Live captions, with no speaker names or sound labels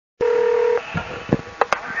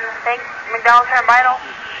McDonald's here in Vital?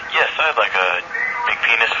 Yes, I'd like a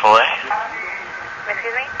McPenis fillet.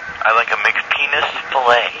 Excuse me? I'd like a McPenis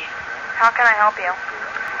fillet. How can I help you?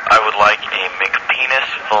 I would like a McPenis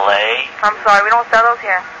fillet. I'm sorry, we don't sell those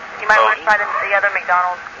here. You might want to try the other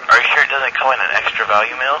McDonald's. Are you sure it doesn't come in an extra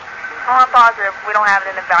value meal? Oh, I'm positive. We don't have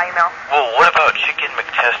it in the value meal. Well, what about chicken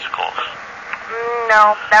McTesticles?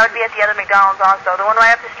 No, that would be at the other McDonald's also. The one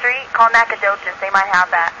right up the street, call Nacogdoches. They might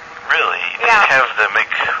have that. Really? Yeah. They have the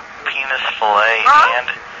McPenis fillet and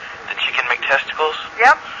the chicken McTesticles?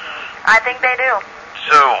 Yep, I think they do.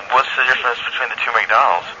 So, what's the difference between the two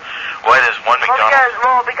McDonald's? Why does one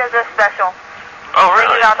McDonald's... Because they're special. Oh,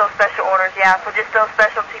 really? We give out those special orders, yeah, for just those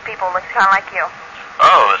specialty people, like kind of like you.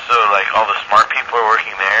 Oh, so like all the smart people are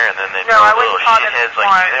working there, and then they throw little shitheads like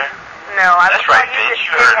you there? No, I That's right, bitch.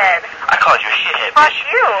 You heard me. I called you a shithead, bitch. Fuck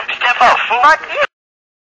you. Step up, fool. Fuck you.